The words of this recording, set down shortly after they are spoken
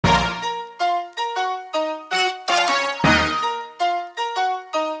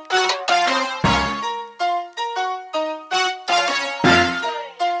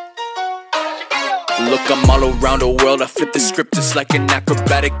Look, I'm all around the world, I flip the script just like an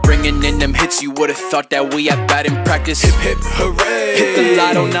acrobatic. Bringing in them hits, you would've thought that we had bad in practice. Hip hip hooray, hit the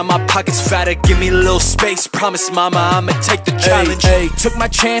lotto, now my pocket's fatter. Give me a little space, promise mama I'ma take the challenge. Hey, took my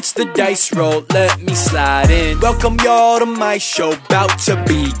chance, the dice rolled, let me slide in. Welcome y'all to my show, bout to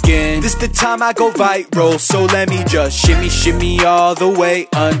begin. This the time I go viral, so let me just shimmy, shimmy all the way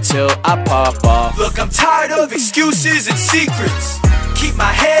until I pop off. Look, I'm tired of excuses and secrets. Keep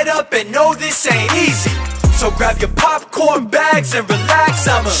my head up and know this ain't easy. So grab your popcorn bags and relax.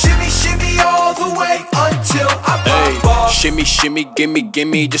 I'ma shimmy, shimmy all the way until I pop off. Shimmy, shimmy,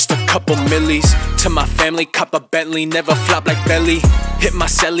 gimme just a couple millies. To my family, cop a Bentley, never flop like belly. Hit my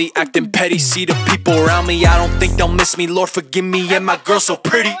celly, acting petty, see the people around me. I don't think they'll miss me, Lord forgive me, and my girl so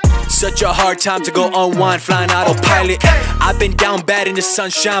pretty. Such a hard time to go unwind, flying autopilot. I've been down bad in the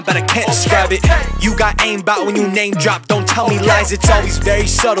sunshine, but I can't describe it. You got aimbot when you name drop, don't tell me lies. It's always very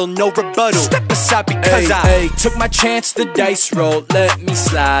subtle, no rebuttal. Step aside because I took my chance, the dice rolled, let me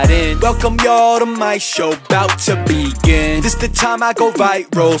slide in. Welcome y'all to my show, bout to begin. This the time I go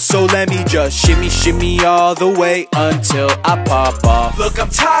viral, so let me just shimmy, shimmy all the way until I pop off. Look, I'm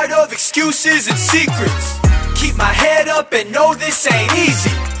tired of excuses and secrets. Keep my head up and know this ain't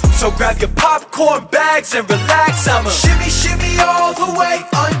easy. So grab your popcorn bags and relax. I'ma shimmy, shimmy all the way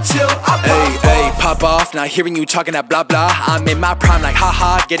until I pop off. Pop off, not hearing you talking that blah blah. I'm in my prime like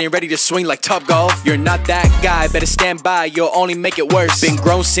haha, getting ready to swing like Top Golf. You're not that guy, better stand by, you'll only make it worse. Been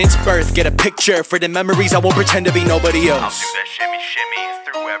grown since birth, get a picture for the memories, I won't pretend to be nobody else. I'll do that shimmy, shimmy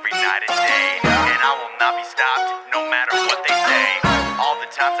through every night and day, and I will not be stopped, no matter what they say. All the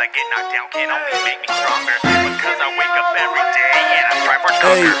times I get knocked down can only make me stronger, because I wake up every day and I strive for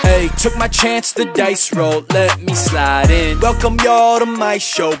stronger. Took my chance, the dice rolled, let me slide in. Welcome y'all to my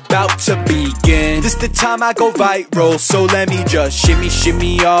show, bout to begin. This the time I go viral, so let me just shimmy,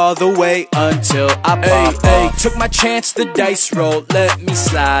 shimmy all the way until I pop off. Took my chance, the dice rolled, let me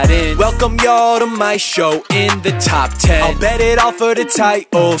slide in. Welcome y'all to my show in the top 10. I'll bet it all for the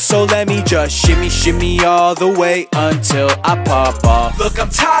title, so let me just shimmy, shimmy all the way until I pop off. Look, I'm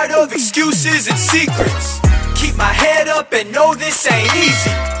tired of excuses and secrets. Keep my head up and know this ain't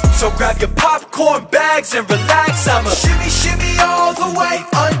easy. So grab your popcorn bags and relax. I'ma shimmy, shimmy all the way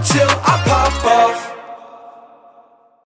until I pop off.